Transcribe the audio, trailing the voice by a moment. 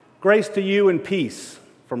Grace to you and peace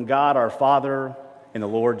from God our Father and the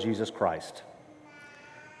Lord Jesus Christ.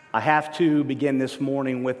 I have to begin this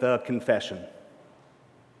morning with a confession.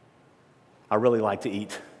 I really like to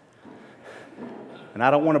eat. And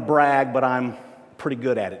I don't want to brag, but I'm pretty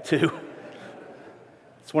good at it too.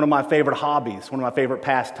 It's one of my favorite hobbies, one of my favorite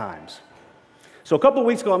pastimes. So a couple of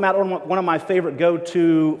weeks ago, I'm at one of my favorite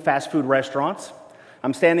go-to fast food restaurants.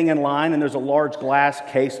 I'm standing in line, and there's a large glass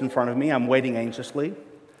case in front of me. I'm waiting anxiously.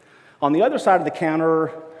 On the other side of the counter,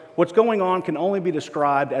 what's going on can only be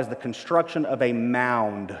described as the construction of a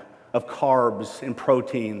mound of carbs and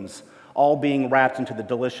proteins, all being wrapped into the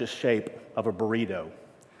delicious shape of a burrito.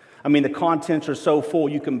 I mean, the contents are so full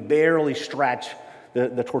you can barely stretch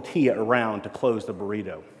the tortilla around to close the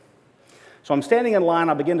burrito. So I'm standing in line.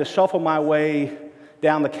 I begin to shuffle my way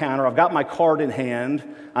down the counter. I've got my card in hand.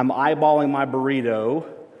 I'm eyeballing my burrito,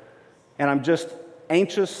 and I'm just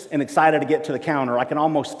anxious and excited to get to the counter. I can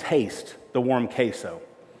almost taste the warm queso.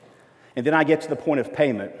 And then I get to the point of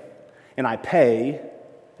payment, and I pay.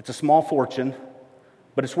 It's a small fortune,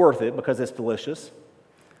 but it's worth it because it's delicious.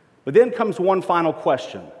 But then comes one final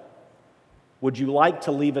question. Would you like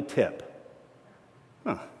to leave a tip?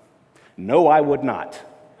 No, I would not.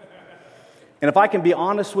 And if I can be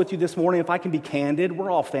honest with you this morning, if I can be candid, we're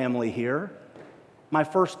all family here. My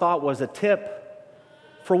first thought was a tip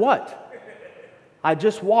for what? I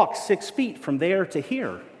just walked 6 feet from there to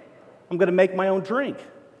here. I'm going to make my own drink.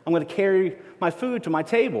 I'm going to carry my food to my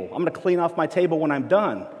table. I'm going to clean off my table when I'm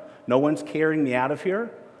done. No one's carrying me out of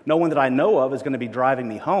here. No one that I know of is going to be driving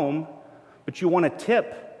me home. But you want a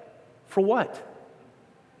tip for what?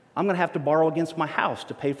 I'm going to have to borrow against my house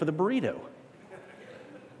to pay for the burrito.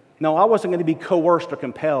 No, I wasn't going to be coerced or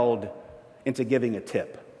compelled into giving a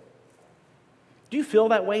tip. Do you feel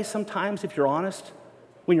that way sometimes, if you're honest,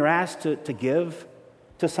 when you're asked to give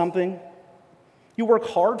to something? You work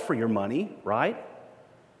hard for your money, right?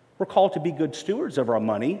 We're called to be good stewards of our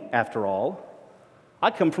money, after all.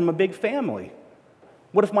 I come from a big family.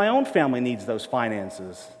 What if my own family needs those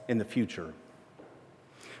finances in the future?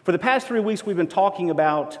 For the past 3 weeks, we've been talking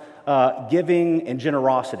about giving and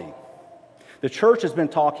generosity. The church has been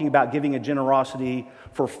talking about giving and generosity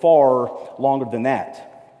for far longer than that.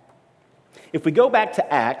 If we go back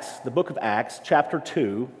to Acts, the book of Acts, chapter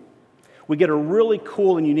 2, we get a really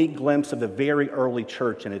cool and unique glimpse of the very early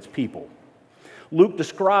church and its people. Luke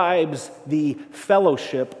describes the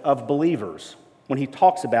fellowship of believers when he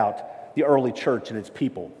talks about the early church and its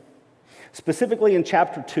people. Specifically in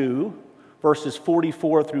chapter 2, verses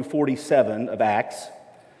 44 through 47 of Acts.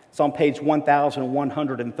 It's on page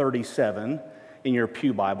 1137 in your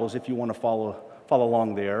pew Bibles if you want to follow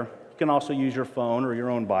along there. You can also use your phone or your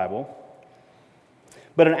own Bible.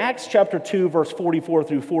 But in Acts chapter 2, verse 44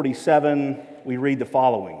 through 47, we read the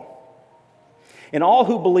following. And all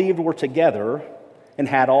who believed were together and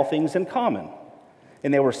had all things in common.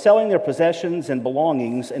 And they were selling their possessions and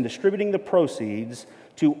belongings and distributing the proceeds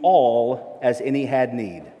to all as any had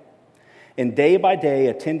need. And day by day,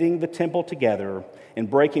 attending the temple together and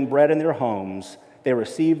breaking bread in their homes, they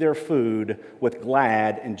received their food with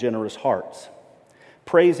glad and generous hearts,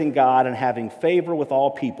 praising God and having favor with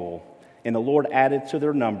all people. And the Lord added to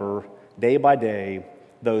their number, day by day,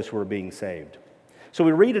 those who were being saved. So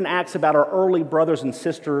we read in Acts about our early brothers and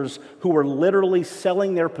sisters who were literally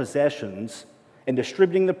selling their possessions and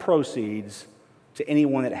distributing the proceeds to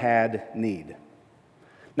anyone that had need.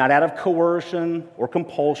 Not out of coercion or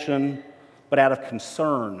compulsion, but out of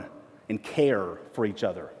concern and care for each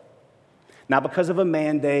other. Not because of a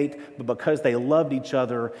mandate, but because they loved each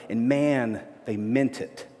other, and man, they meant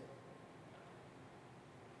it.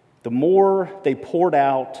 The more they poured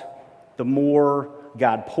out, the more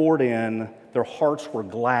God poured in. Their hearts were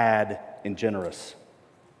glad and generous.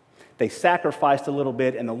 They sacrificed a little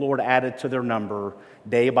bit, and the Lord added to their number,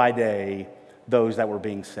 day by day, those that were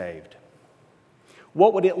being saved.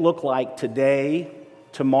 What would it look like today,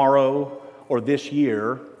 tomorrow, or this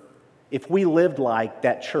year if we lived like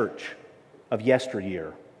that church of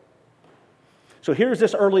yesteryear? So here's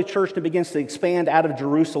this early church that begins to expand out of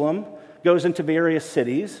Jerusalem, goes into various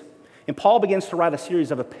cities, and Paul begins to write a series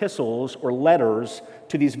of epistles or letters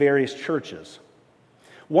to these various churches.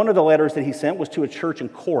 One of the letters that he sent was to a church in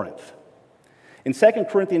Corinth. In 2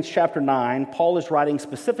 Corinthians chapter 9, Paul is writing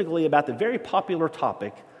specifically about the very popular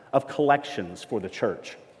topic of collections for the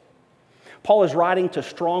church. Paul is writing to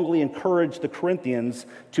strongly encourage the Corinthians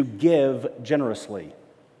to give generously.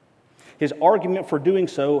 His argument for doing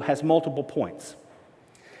so has multiple points.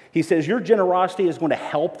 He says, your generosity is going to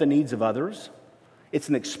help the needs of others. It's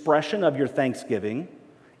an expression of your thanksgiving.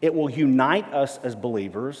 It will unite us as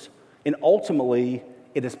believers, and ultimately,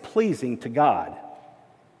 it is pleasing to God.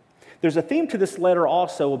 There's a theme to this letter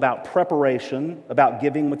also about preparation, about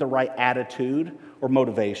giving with the right attitude or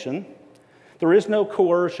motivation. There is no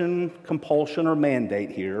coercion, compulsion, or mandate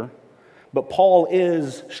here, but Paul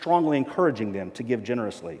is strongly encouraging them to give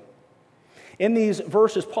generously. In these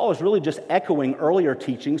verses, Paul is really just echoing earlier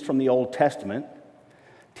teachings from the Old Testament,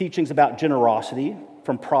 teachings about generosity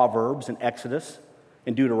from Proverbs and Exodus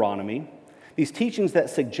and Deuteronomy. These teachings that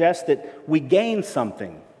suggest that we gain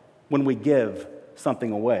something when we give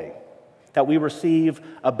something away, that we receive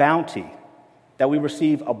a bounty, that we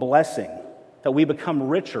receive a blessing, that we become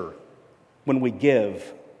richer when we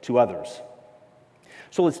give to others.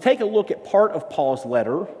 So let's take a look at part of Paul's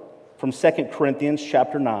letter from 2 Corinthians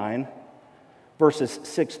chapter 9, verses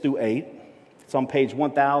 6 through 8. It's on page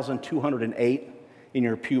 1208 in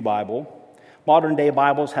your Pew Bible. Modern day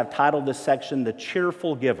Bibles have titled this section, The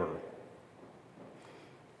Cheerful Giver.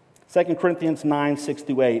 2 Corinthians 9, 6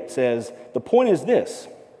 through 8 says, "The point is this,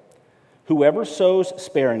 whoever sows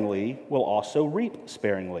sparingly will also reap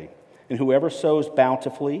sparingly. And whoever sows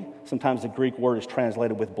bountifully," sometimes the Greek word is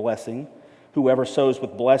translated with blessing, "whoever sows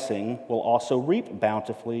with blessing will also reap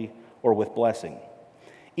bountifully or with blessing.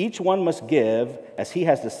 Each one must give as he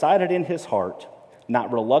has decided in his heart,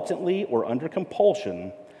 not reluctantly or under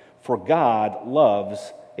compulsion, for God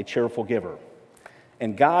loves a cheerful giver.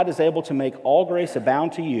 And God is able to make all grace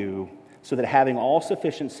abound to you, so that having all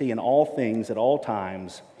sufficiency in all things at all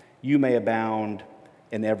times, you may abound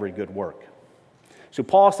in every good work." So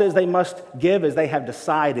Paul says they must give as they have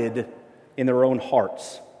decided in their own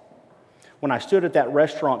hearts. When I stood at that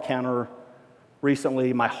restaurant counter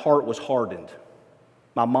recently, my heart was hardened.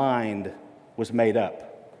 My mind was made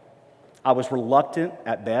up. I was reluctant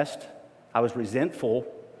at best. I was resentful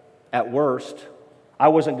at worst. I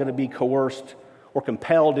wasn't going to be coerced or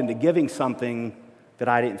compelled into giving something that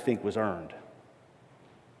I didn't think was earned.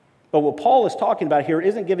 But what Paul is talking about here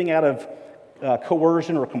isn't giving out of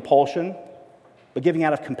coercion or compulsion, but giving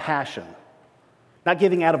out of compassion. Not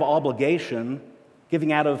giving out of obligation,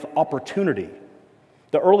 giving out of opportunity.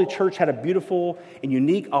 The early church had a beautiful and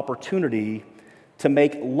unique opportunity to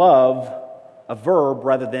make love a verb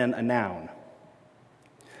rather than a noun.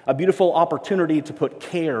 A beautiful opportunity to put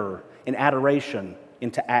care and adoration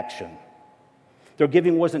into action. Their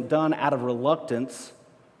giving wasn't done out of reluctance.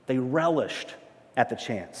 They relished at the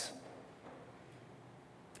chance.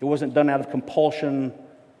 It wasn't done out of compulsion,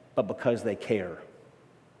 but because they care.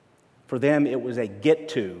 For them, it was a get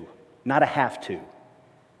to, not a have to.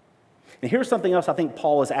 And here's something else I think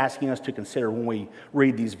Paul is asking us to consider when we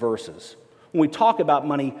read these verses. When we talk about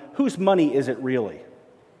money, whose money is it really?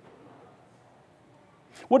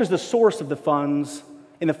 What is the source of the funds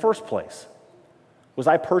in the first place? Was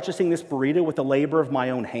I purchasing this burrito with the labor of my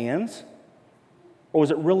own hands? Or was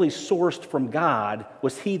it really sourced from God?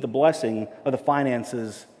 Was He the blessing of the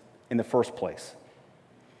finances in the first place?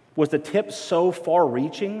 Was the tip so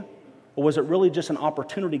far-reaching, or was it really just an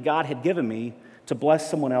opportunity God had given me to bless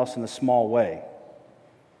someone else in a small way?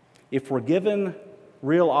 If we're given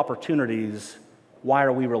real opportunities, why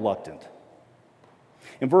are we reluctant?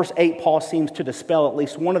 In verse 8, Paul seems to dispel at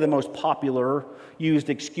least one of the most popular used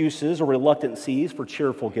excuses or reluctancies for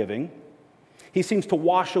cheerful giving. He seems to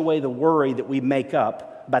wash away the worry that we make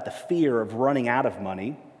up about the fear of running out of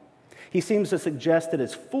money. He seems to suggest that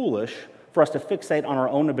it's foolish for us to fixate on our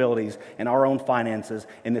own abilities and our own finances,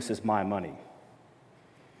 and this is my money.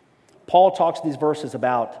 Paul talks in these verses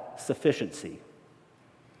about sufficiency.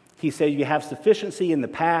 He said you have sufficiency in the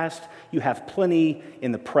past, you have plenty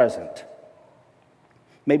in the present.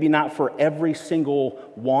 Maybe not for every single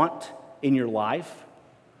want in your life,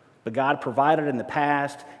 but God provided in the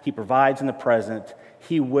past, He provides in the present,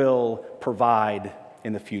 He will provide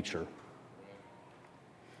in the future.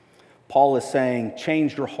 Paul is saying,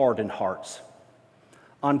 change your hardened hearts.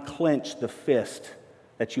 Unclench the fist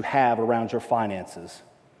that you have around your finances.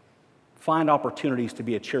 Find opportunities to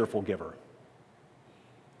be a cheerful giver.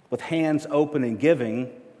 With hands open and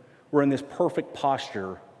giving, we're in this perfect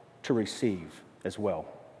posture to receive as well.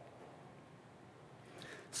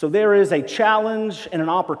 So there is a challenge and an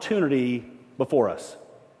opportunity before us.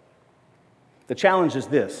 The challenge is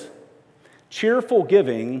this. Cheerful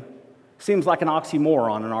giving seems like an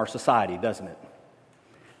oxymoron in our society, doesn't it?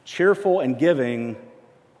 Cheerful and giving,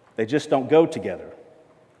 they just don't go together.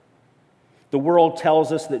 The world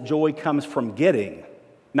tells us that joy comes from getting,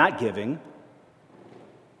 not giving.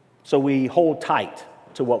 So we hold tight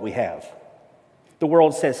to what we have. The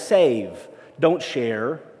world says save, don't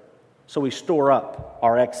share, so we store up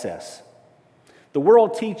our excess. The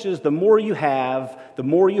world teaches the more you have, the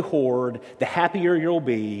more you hoard, the happier you'll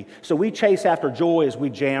be, so we chase after joy as we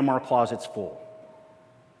jam our closets full.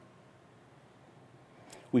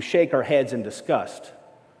 We shake our heads in disgust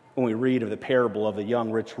when we read of the parable of the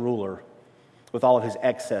young rich ruler with all of his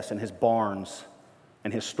excess and his barns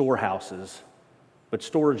and his storehouses. But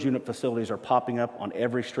storage unit facilities are popping up on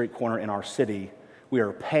every street corner in our city. We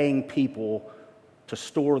are paying people to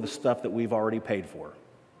store the stuff that we've already paid for.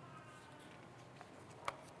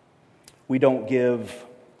 We don't give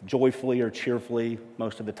joyfully or cheerfully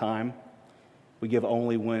most of the time. We give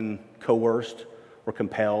only when coerced or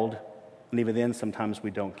compelled, and even then sometimes we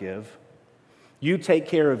don't give. You take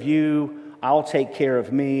care of you, I'll take care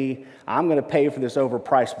of me. I'm going to pay for this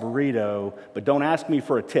overpriced burrito, but don't ask me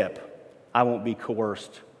for a tip. I won't be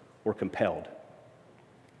coerced or compelled.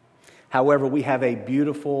 However, we have a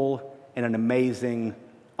beautiful and an amazing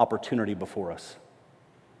opportunity before us.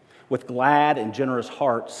 With glad and generous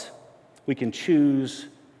hearts, we can choose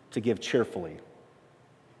to give cheerfully.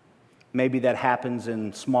 Maybe that happens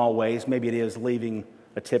in small ways. Maybe it is leaving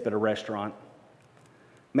a tip at a restaurant.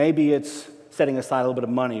 Maybe it's setting aside a little bit of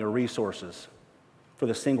money or resources for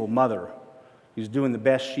the single mother who's doing the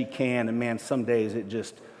best she can, and man, some days it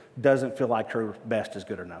just doesn't feel like her best is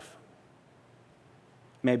good enough.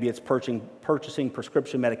 Maybe it's purchasing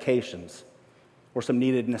prescription medications or some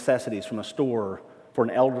needed necessities from a store for an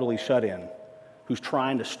elderly shut-in who's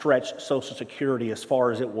trying to stretch Social Security as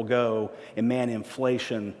far as it will go, and man,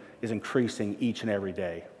 inflation is increasing each and every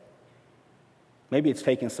day. Maybe it's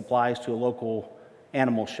taking supplies to a local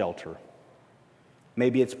animal shelter.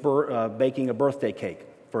 Maybe it's baking a birthday cake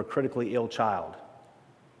for a critically ill child.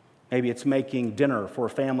 Maybe it's making dinner for a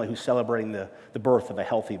family who's celebrating the birth of a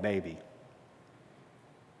healthy baby.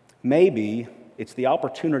 Maybe it's the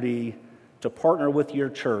opportunity to partner with your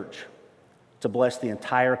church to bless the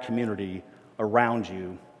entire community around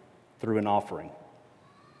you through an offering.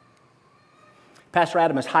 Pastor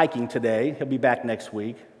Adam is hiking today. He'll be back next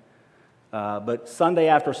week. But Sunday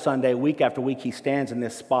after Sunday, week after week, he stands in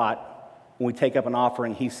this spot. When we take up an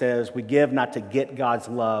offering, he says, we give not to get God's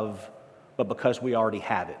love, but because we already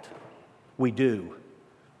have it. We do.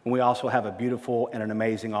 And we also have a beautiful and an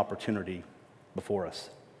amazing opportunity before us.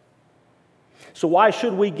 So why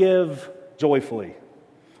should we give joyfully?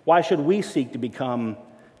 Why should we seek to become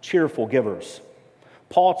cheerful givers?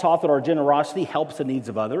 Paul taught that our generosity helps the needs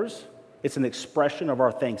of others. It's an expression of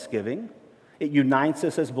our thanksgiving. It unites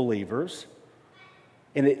us as believers.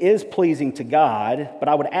 And it is pleasing to God, but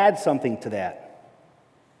I would add something to that.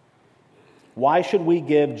 Why should we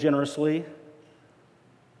give generously?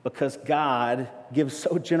 Because God gives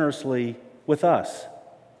so generously with us.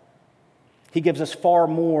 He gives us far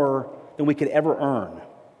more than we could ever earn.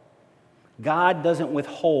 God doesn't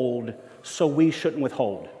withhold, so we shouldn't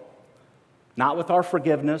withhold. Not with our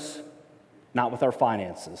forgiveness, not with our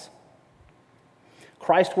finances.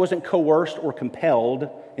 Christ wasn't coerced or compelled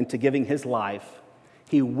into giving his life.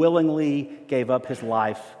 He willingly gave up his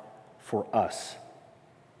life for us.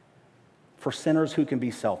 For sinners who can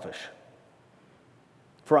be selfish.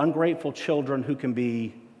 For ungrateful children who can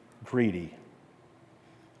be greedy.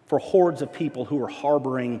 For hordes of people who are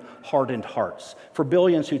harboring hardened hearts. For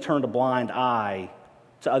billions who turned a blind eye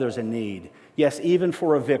to others in need. Yes, even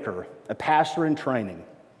for a vicar, a pastor in training,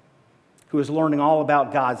 who is learning all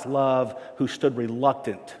about God's love, who stood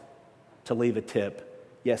reluctant to leave a tip.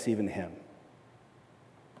 Yes, even him.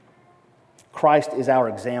 Christ is our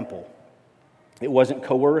example. It wasn't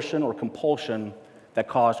coercion or compulsion that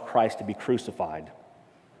caused Christ to be crucified.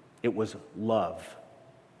 It was love.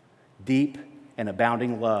 Deep and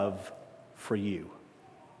abounding love for you.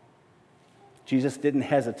 Jesus didn't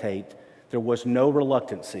hesitate. There was no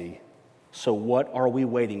reluctancy. So what are we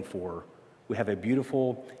waiting for? We have a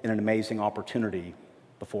beautiful and an amazing opportunity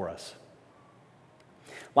before us.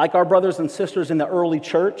 Like our brothers and sisters in the early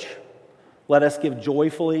church, let us give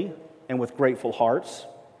joyfully and with grateful hearts.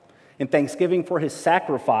 In thanksgiving for his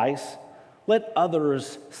sacrifice, let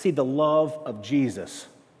others see the love of Jesus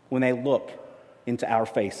when they look into our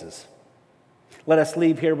faces. Let us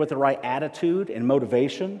leave here with the right attitude and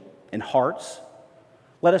motivation and hearts.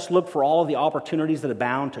 Let us look for all of the opportunities that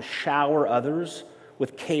abound to shower others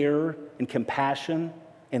with care and compassion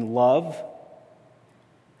and love.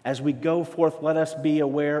 As we go forth, let us be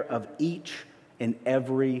aware of each and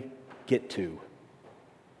every get-to.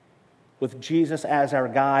 With Jesus as our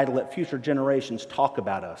guide, let future generations talk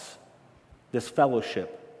about us, this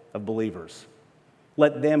fellowship of believers.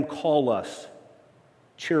 Let them call us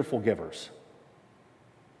cheerful givers.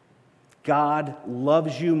 God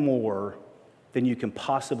loves you more than you can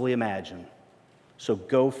possibly imagine. So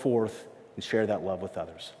go forth and share that love with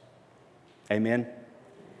others. Amen.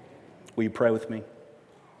 Will you pray with me?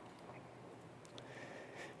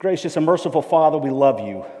 Gracious and merciful Father, we love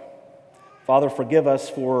you. Father, forgive us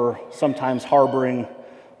for sometimes harboring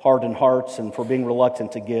hardened hearts and for being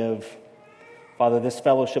reluctant to give. Father, this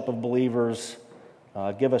fellowship of believers,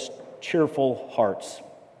 give us cheerful hearts.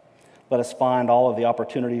 Let us find all of the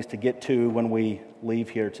opportunities to get to when we leave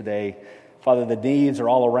here today. Father, the needs are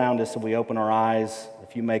all around us if we open our eyes.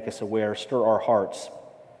 If you make us aware, stir our hearts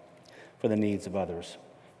for the needs of others.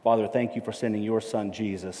 Father, thank you for sending your Son,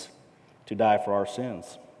 Jesus, to die for our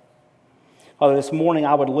sins. Father, this morning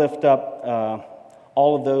I would lift up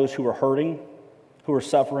all of those who are hurting, who are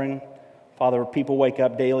suffering. Father, people wake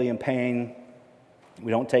up daily in pain.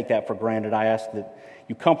 We don't take that for granted. I ask that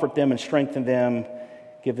you comfort them and strengthen them,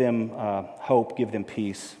 give them hope, give them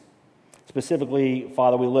peace. Specifically,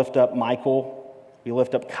 Father, we lift up Michael, we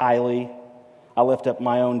lift up Kylie, I lift up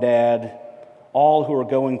my own dad, all who are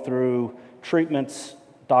going through treatments,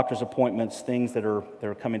 doctor's appointments, things that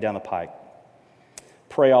are coming down the pike.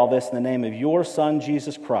 Pray all this in the name of your Son,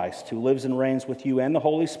 Jesus Christ, who lives and reigns with you and the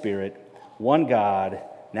Holy Spirit, one God,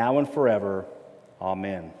 now and forever.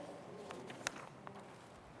 Amen.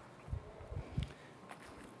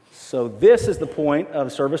 So this is the point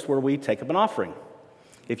of service where we take up an offering.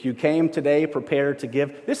 If you came today prepared to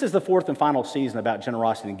give, this is the fourth and final season about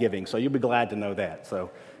generosity and giving, so you'll be glad to know that. So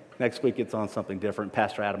next week it's on something different.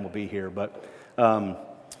 Pastor Adam will be here, but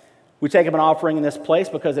we take up an offering in this place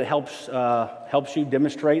because it helps you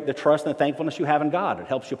demonstrate the trust and the thankfulness you have in God. It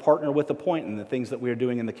helps you partner with the point and the things that we are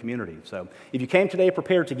doing in the community. So if you came today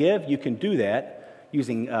prepared to give, you can do that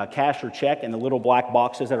using cash or check in the little black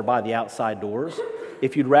boxes that are by the outside doors.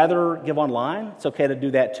 If you'd rather give online, it's okay to do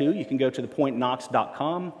that too. You can go to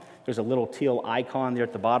thepointknox.com. There's a little teal icon there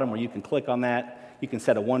at the bottom where you can click on that. You can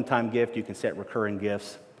set a one-time gift. You can set recurring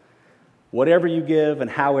gifts. Whatever you give and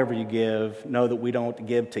however you give, know that we don't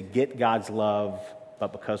give to get God's love,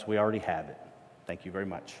 but because we already have it. Thank you very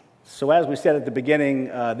much. So as we said at the beginning,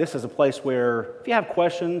 this is a place where if you have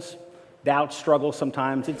questions, doubts, struggles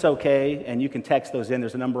sometimes, it's okay, and you can text those in.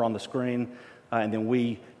 There's a number on the screen. And then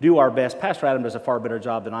we do our best. Pastor Adam does a far better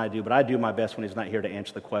job than I do, but I do my best when he's not here to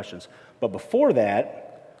answer the questions. But before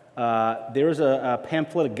that, there's a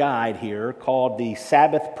pamphlet, a guide here called the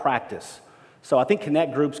Sabbath Practice. So I think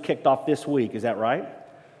Connect Groups kicked off this week. Is that right?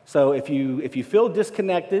 So if you feel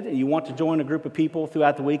disconnected and you want to join a group of people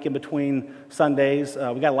throughout the week in between Sundays,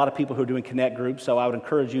 we got a lot of people who are doing Connect Groups, so I would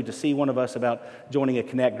encourage you to see one of us about joining a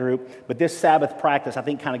Connect Group. But this Sabbath practice, I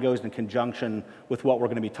think, kind of goes in conjunction with what we're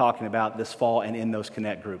going to be talking about this fall and in those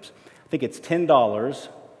Connect Groups. I think it's $10.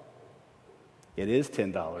 It is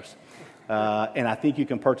 $10. And I think you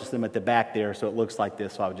can purchase them at the back there, so it looks like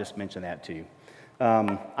this, so I would just mention that to you.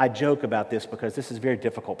 I joke about this because this is very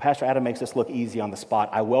difficult. Pastor Adam makes this look easy on the spot.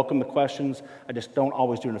 I welcome the questions. I just don't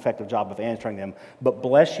always do an effective job of answering them. But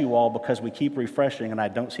bless you all because we keep refreshing and I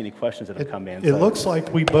don't see any questions that have come in. It looks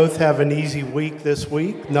like we both have an easy week this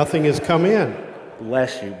week. Nothing has come in.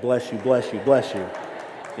 Bless you, bless you, bless you, bless you.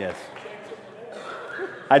 Yes.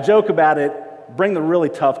 I joke about it. Bring the really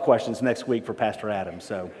tough questions next week for Pastor Adam.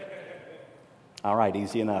 So, all right,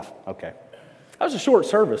 easy enough. Okay. That was a short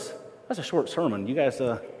service. That's a short sermon. You guys,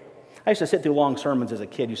 I used to sit through long sermons as a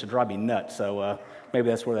kid. It used to drive me nuts, so maybe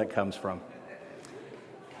that's where that comes from.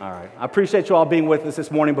 All right. I appreciate you all being with us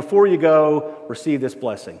this morning. Before you go, receive this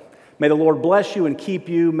blessing. May the Lord bless you and keep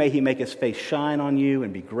you. May He make His face shine on you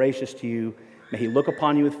and be gracious to you. May He look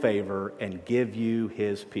upon you with favor and give you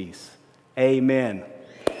His peace. Amen.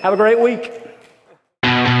 Have a great week.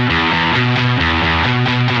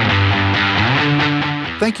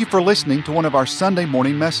 Thank you for listening to one of our Sunday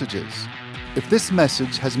morning messages. If this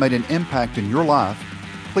message has made an impact in your life,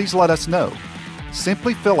 please let us know.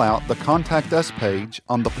 Simply fill out the Contact Us page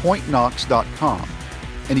on thepointknox.com.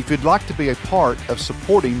 And if you'd like to be a part of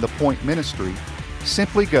supporting the Point Ministry,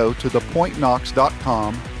 simply go to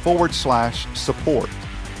thepointknox.com/support.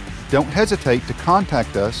 Don't hesitate to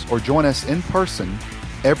contact us or join us in person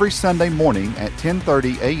every Sunday morning at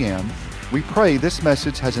 10:30 a.m. We pray this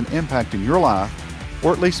message has an impact in your life,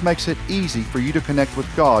 or at least makes it easy for you to connect with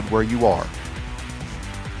God where you are.